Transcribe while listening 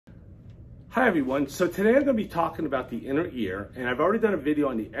Hi everyone, so today I'm going to be talking about the inner ear, and I've already done a video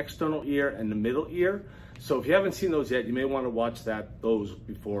on the external ear and the middle ear. So if you haven't seen those yet, you may want to watch those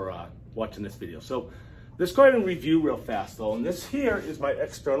before watching this video. So let's go ahead and review real fast though. And this here is my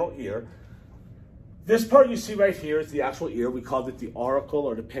external ear. This part you see right here is the actual ear. We called it the auricle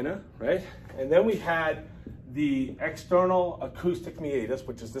or the pinna, right? And then we had the external acoustic meatus,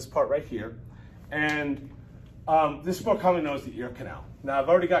 which is this part right here. And this is more commonly known as the ear canal. Now I've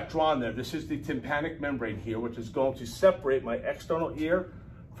already got drawn there. This is the tympanic membrane here, which is going to separate my external ear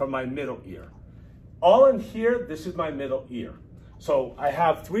from my middle ear. All in here, this is my middle ear. So I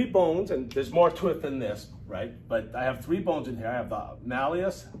have three bones, and there's more to it than this, right? But I have three bones in here. I have the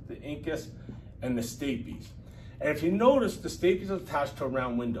malleus, the incus, and the stapes. And if you notice, the stapes is attached to a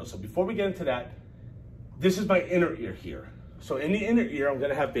round window. So before we get into that, this is my inner ear here. So in the inner ear, I'm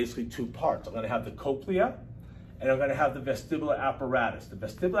gonna have basically two parts. I'm gonna have the cochlea, and I'm gonna have the vestibular apparatus. The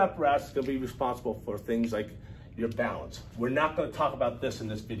vestibular apparatus is gonna be responsible for things like your balance. We're not gonna talk about this in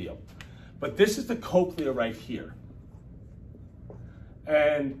this video, but this is the cochlea right here.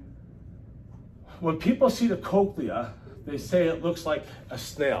 And when people see the cochlea, they say it looks like a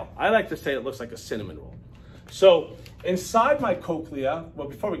snail. I like to say it looks like a cinnamon roll. So inside my cochlea, well,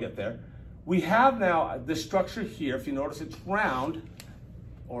 before we get there, we have now this structure here. If you notice, it's round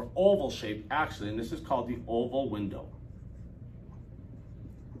or oval shaped actually, and this is called the oval window.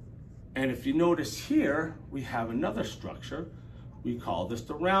 And if you notice here, we have another structure. We call this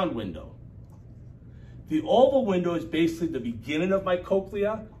the round window. The oval window is basically the beginning of my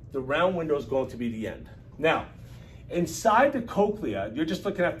cochlea. The round window is going to be the end. Now, inside the cochlea, you're just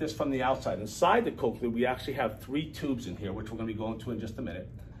looking at this from the outside. Inside the cochlea, we actually have three tubes in here, which we're going to be going to in just a minute.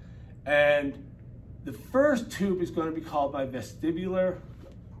 And the first tube is going to be called my scala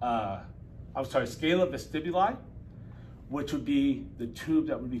vestibuli, which would be the tube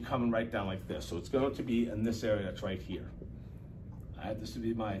that would be coming right down like this. So it's going to be in this area that's right here. This would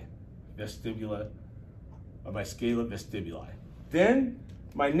be my vestibula, or my scala vestibuli. Then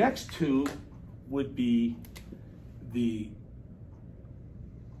my next tube would be the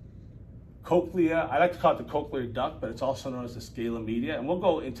cochlea. I like to call it the cochlear duct, but it's also known as the scala media, and we'll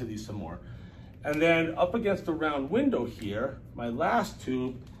go into these some more. And then up against the round window here, my last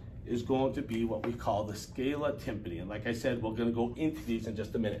tube is going to be what we call the scala tympani. And like I said, we're gonna go into these in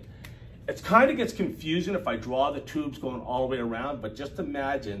just a minute. It kind of gets confusing if I draw the tubes going all the way around, but just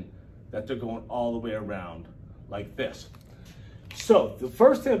imagine that they're going all the way around like this. So the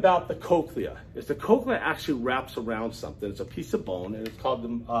first thing about the cochlea is the cochlea actually wraps around something. It's a piece of bone, and it's called the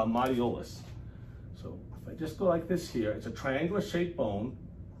modiolus. So if I just go like this here, it's a triangular shaped bone,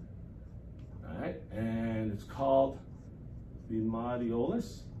 all right, and it's called the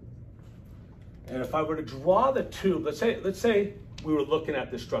modiolus. And if I were to draw the tube, let's say we were looking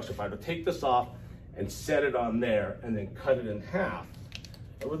at this structure. If I were to take this off and set it on there and then cut it in half,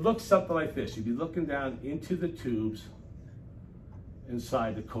 it would look something like this. You'd be looking down into the tubes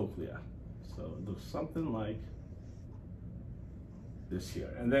inside the cochlea. So it looks something like this here.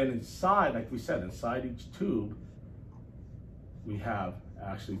 And then inside, like we said, inside each tube, we have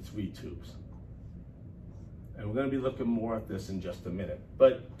actually three tubes. And we're gonna be looking more at this in just a minute.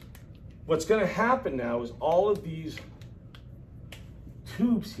 But what's gonna happen now is all of these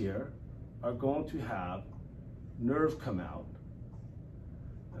tubes here are going to have nerves come out,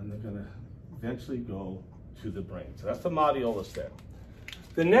 and they're gonna eventually go to the brain. So that's the modiolus there.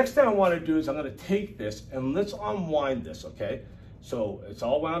 The next thing I want to do is I'm going to take this and let's unwind this, okay? So it's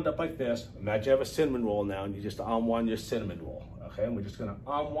all wound up like this. Imagine you have a cinnamon roll now and you just unwind your cinnamon roll, okay? And we're just going to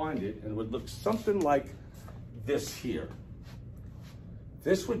unwind it, and it would look something like this here.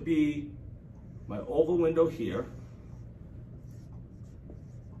 This would be my oval window here.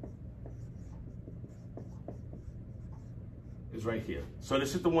 Is right here. So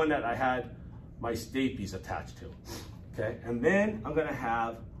this is the one that I had my stapes attached to. Okay, and then I'm gonna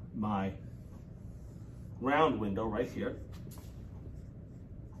have my round window right here.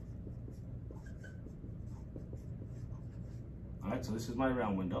 All right, so this is my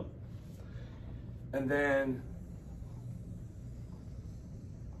round window. And then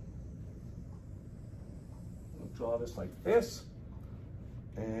I'll draw this like this.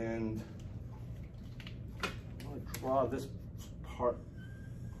 And I'm gonna draw this part.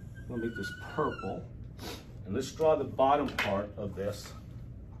 I'm gonna make this purple. And let's draw the bottom part of this.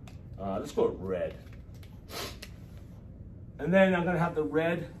 Let's go with red. And then I'm gonna have the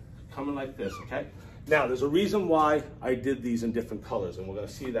red coming like this, okay? Now, there's a reason why I did these in different colors, and we're gonna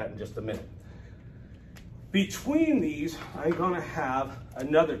see that in just a minute. Between these, I'm gonna have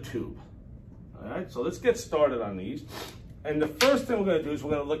another tube. All right, so let's get started on these. And the first thing we're gonna do is we're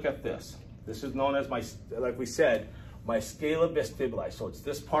gonna look at this. This is known as my, like we said, my scala vestibuli. So it's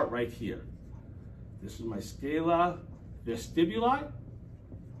this part right here. This is my scala vestibuli.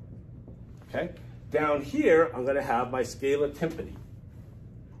 Okay. Down here, I'm going to have my scala tympani.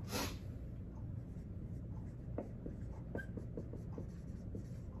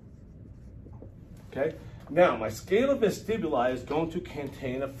 Okay. Now, my scala vestibuli is going to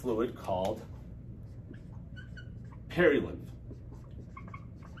contain a fluid called perilymph.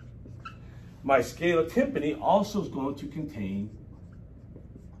 My scala tympani also is going to contain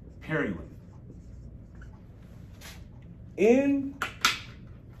perilymph.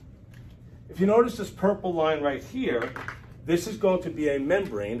 If you notice this purple line right here, this is going to be a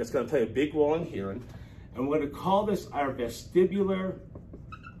membrane that's going to play a big role in hearing, and we're going to call this our vestibular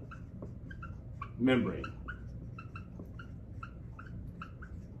membrane.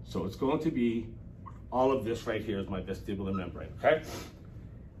 So it's going to be all of this right here is my vestibular membrane, okay?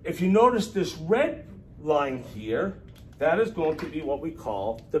 If you notice this red line here, that is going to be what we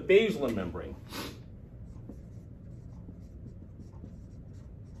call the basilar membrane.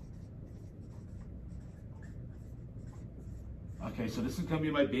 Okay, so this is going to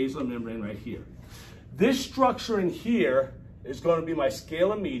be my basilar membrane right here. This structure in here is going to be my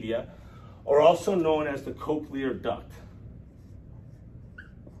scala media, or also known as the cochlear duct.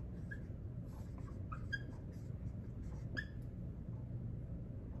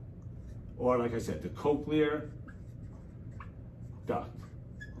 Or like I said, the cochlear duct,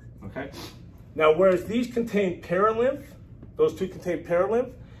 okay? Now, whereas these contain perilymph, those two contain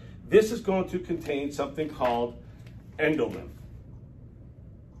perilymph, this is going to contain something called endolymph.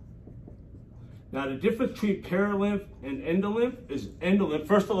 Now, the difference between perilymph and endolymph is endolymph,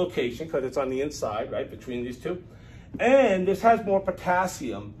 first the location, because it's on the inside, right, between these two. And this has more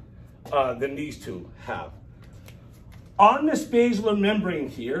potassium than these two have. On this basilar membrane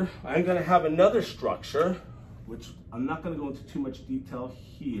here, I'm going to have another structure, which I'm not going to go into too much detail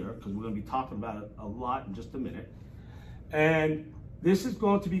here, because we're going to be talking about it a lot in just a minute. And this is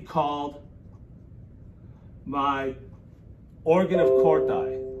going to be called my organ of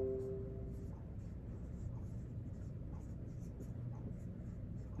Corti.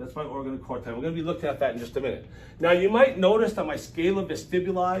 That's my organ of Corti. We're going to be looking at that in just a minute. Now, you might notice that my scala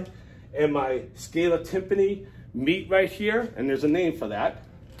vestibuli and my scala tympani meet right here, and there's a name for that.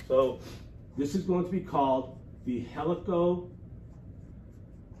 So this is going to be called the helicotrema.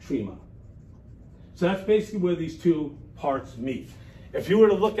 So that's basically where these two parts meet. If you were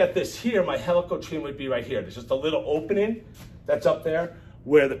to look at this here, my helicotrema would be right here. There's just a little opening that's up there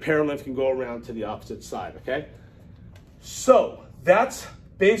where the perilymph can go around to the opposite side, okay? So that's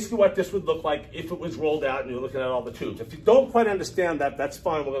basically what this would look like if it was rolled out and you're looking at all the tubes. If you don't quite understand that, that's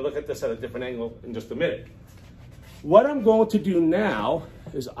fine. We're going to look at this at a different angle in just a minute. What I'm going to do now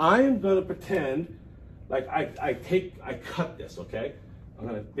is I am going to pretend like I cut this, okay? I'm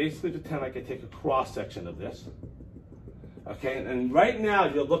going to basically pretend like I take a cross section of this, okay? And right now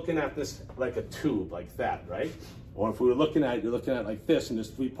you're looking at this like a tube, like that, right? Or if we were looking at it, you're looking at it like this, and there's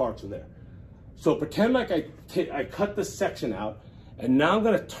 3 parts in there. So pretend like I cut this section out, and now I'm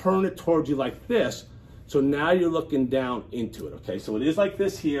going to turn it towards you like this. So now you're looking down into it, okay? So it is like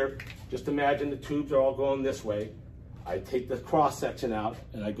this here. Just imagine the tubes are all going this way. I take the cross section out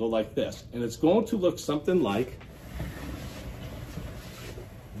and I go like this. And it's going to look something like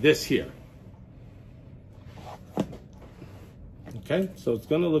this here. Okay, so it's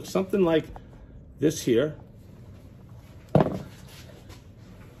going to look something like this here.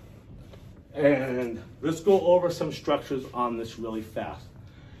 And let's go over some structures on this really fast.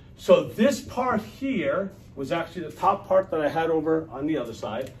 So this part here was actually the top part that I had over on the other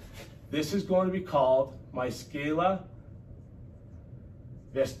side. This is going to be called my scala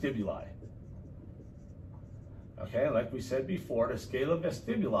vestibuli. Okay, like we said before, the scala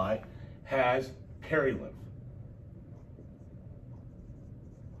vestibuli has perilymph.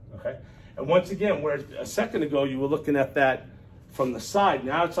 Okay, and once again, where a second ago you were looking at that from the side,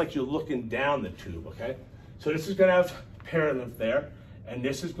 now it's like you're looking down the tube, okay? So this is going to have perilymph there, and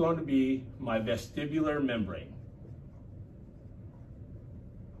this is going to be my vestibular membrane.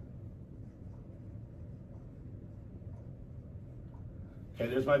 Okay,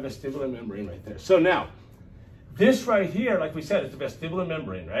 there's my vestibular membrane right there. So now, this right here, like we said, is the vestibular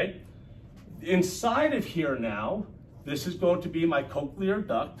membrane, right? Inside of here now, this is going to be my cochlear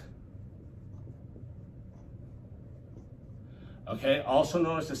duct. Okay, also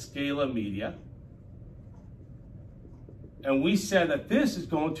known as the scala media. And we said that this is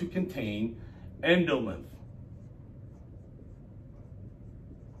going to contain endolymph.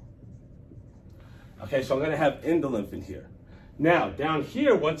 Okay, so I'm going to have endolymph in here. Now, down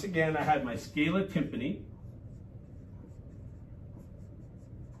here, once again, I had my scala tympani.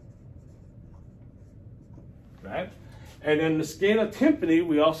 Right? And then the scala tympani,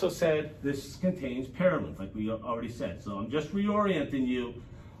 we also said this contains perilymph, like we already said. So I'm just reorienting you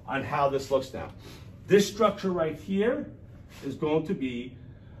on how this looks now. This structure right here is going to be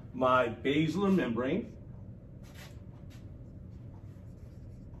my basilar membrane.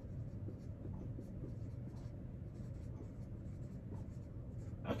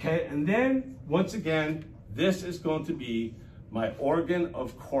 Okay, and then once again, this is going to be my organ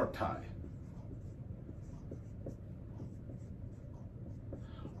of Corti.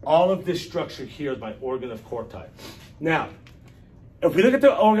 All of this structure here is my organ of Corti. Now, if we look at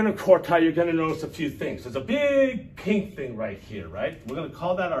the organ of Corti, you're going to notice a few things. There's a big pink thing right here, right? We're going to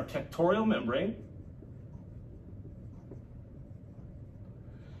call that our tectorial membrane.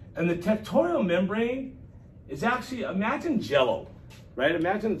 And the tectorial membrane is actually, imagine Jell-O, right?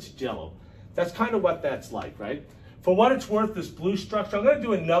 Imagine it's Jell-O. That's kind of what that's like, right? For what it's worth, this blue structure, I'm going to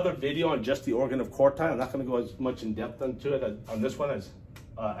do another video on just the organ of Corti. I'm not going to go as much in depth into it on this one as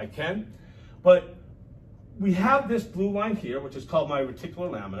I can. But we have this blue line here, which is called my reticular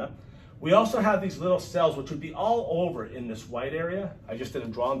lamina. We also have these little cells, which would be all over in this white area. I just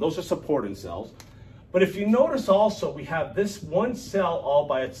didn't draw them. Those are supporting cells. But if you notice also, we have this one cell all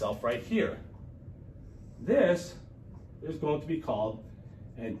by itself right here. This is going to be called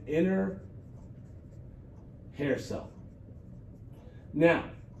an inner hair cell. Now,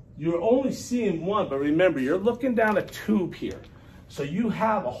 you're only seeing one, but remember, you're looking down a tube here. So you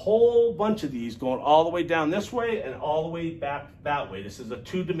have a whole bunch of these going all the way down this way and all the way back that way. This is a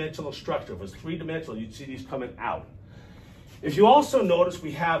two-dimensional structure. If it was three-dimensional, you'd see these coming out. If you also notice,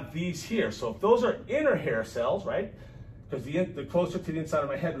 we have these here. So if those are inner hair cells, right? Because the closer to the inside of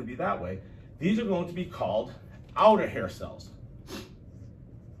my head would be that way. These are going to be called outer hair cells.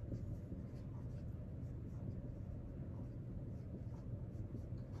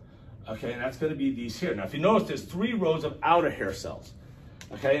 Okay, and that's going to be these here. Now, if you notice, there's 3 rows of outer hair cells.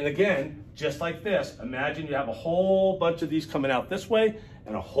 Okay, and again, just like this, imagine you have a whole bunch of these coming out this way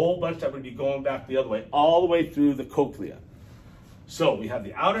and a whole bunch that would be going back the other way, all the way through the cochlea. So we have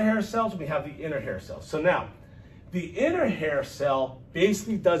the outer hair cells and we have the inner hair cells. So now, the inner hair cell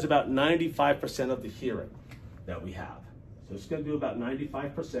basically does about 95% of the hearing that we have. So it's going to do about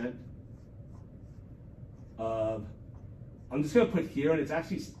 95% of, I'm just going to put here, and it's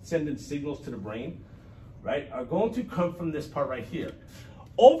actually sending signals to the brain, right, are going to come from this part right here.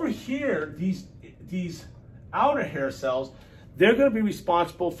 Over here, these outer hair cells, they're going to be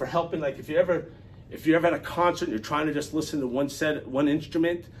responsible for helping, like if you ever at a concert and you're trying to just listen to one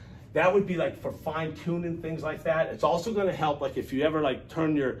instrument, that would be like for fine tuning, things like that. It's also going to help, like if you ever like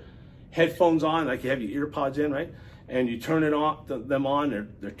turn your headphones on, like you have your ear pods in, right, and you turn them on,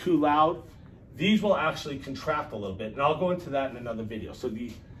 they're too loud. These will actually contract a little bit, and I'll go into that in another video. So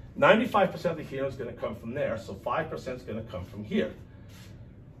the 95% of the hearing is going to come from there, so 5% is going to come from here.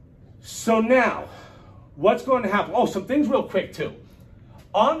 So now, what's going to happen? Oh, some things real quick too.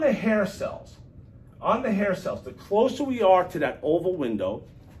 On the hair cells, the closer we are to that oval window,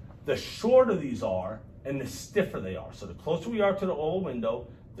 the shorter these are and the stiffer they are. So the closer we are to the oval window,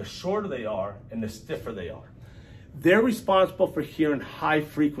 the shorter they are and the stiffer they are. They're responsible for hearing high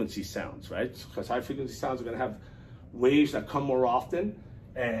frequency sounds, right? Because high frequency sounds are going to have waves that come more often,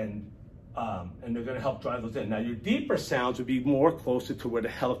 and they're going to help drive those in. Now, your deeper sounds would be more closer to where the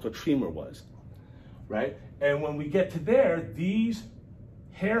helical tremor was, right? And when we get to there, these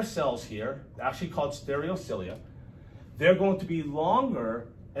hair cells here, actually called stereocilia, they're going to be longer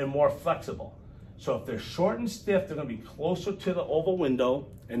and more flexible. So if they're short and stiff, they're going to be closer to the oval window,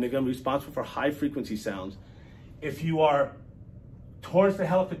 and they're going to be responsible for high frequency sounds. If you are towards the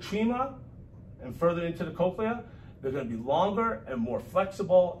helical tremor and further into the cochlea, they're going to be longer and more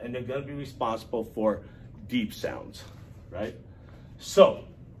flexible, and they're going to be responsible for deep sounds, right? So,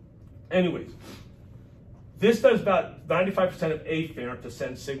 anyways, this does about 95% of afferent to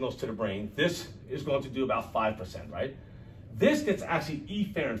send signals to the brain. This is going to do about 5%, right? This gets actually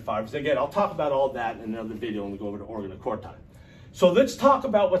efferent fibers. Again, I'll talk about all that in another video when we go over to organ of Corti. So let's talk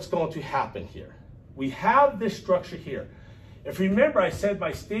about what's going to happen here. We have this structure here. If you remember, I said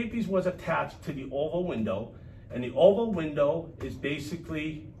my stapes was attached to the oval window, and the oval window is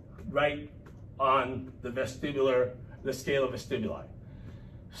basically right on the scala vestibuli.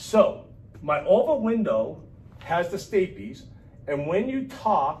 So my oval window has the stapes, and when you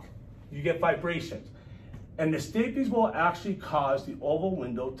talk, you get vibrations. And the stapes will actually cause the oval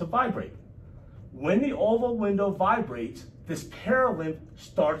window to vibrate. When the oval window vibrates, this perilymph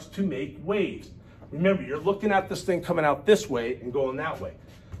starts to make waves. Remember, you're looking at this thing coming out this way and going that way.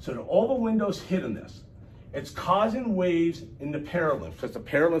 So all the windows hitting this. It's causing waves in the perilymph because the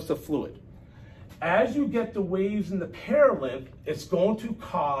perilymph's the fluid. As you get the waves in the perilymph, it's going to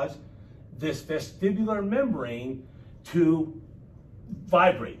cause this vestibular membrane to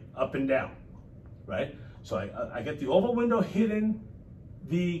vibrate up and down, right? So I get the oval window hitting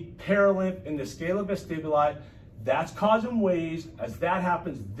the perilymph in the scala vestibuli. That's causing waves. As that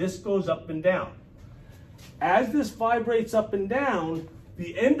happens, this goes up and down. As this vibrates up and down,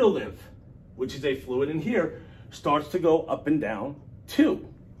 the endolymph, which is a fluid in here, starts to go up and down too,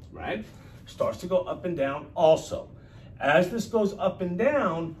 right? Starts to go up and down also. As this goes up and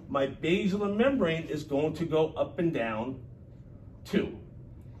down, my basilar membrane is going to go up and down too,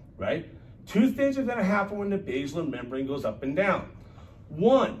 right? Two things are going to happen when the basilar membrane goes up and down.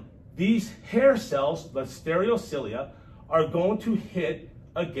 One, these hair cells, the stereocilia, are going to hit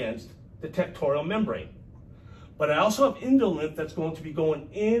against the tectorial membrane. But I also have endolymph that's going to be going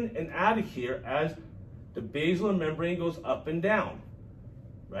in and out of here as the basilar membrane goes up and down,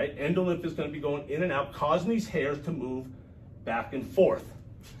 right? Endolymph is going to be going in and out, causing these hairs to move back and forth.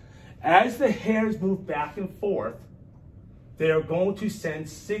 As the hairs move back and forth, they're going to send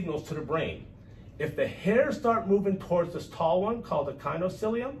signals to the brain. If the hairs start moving towards this tall one called the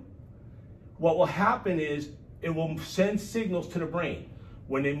kinocilium, what will happen is it will send signals to the brain.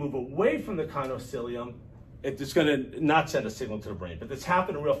 When they move away from the kinocilium, it's going to not send a signal to the brain, but it's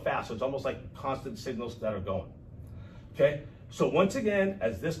happening real fast. So it's almost like constant signals that are going. Okay. So once again,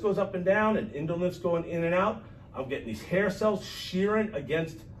 as this goes up and down and endolymph's going in and out, I'm getting these hair cells shearing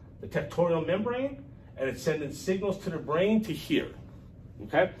against the tectorial membrane, and it's sending signals to the brain to hear.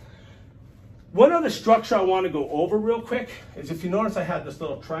 Okay. One other structure I want to go over real quick is, if you notice, I had this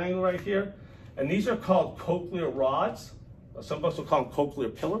little triangle right here, and these are called cochlear rods. Some of us will call them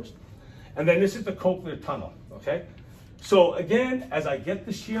cochlear pillars. And then this is the cochlear tunnel, okay? So again, as I get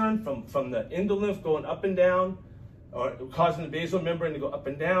the shearing from the endolymph going up and down, or causing the basilar membrane to go up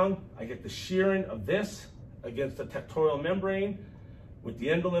and down, I get the shearing of this against the tectorial membrane, with the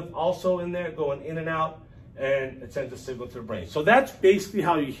endolymph also in there going in and out, and it sends a signal to the brain. So that's basically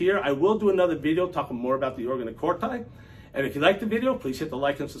how you hear. I will do another video talking more about the organ of Corti. And if you like the video, please hit the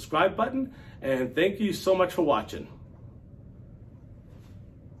like and subscribe button. And thank you so much for watching.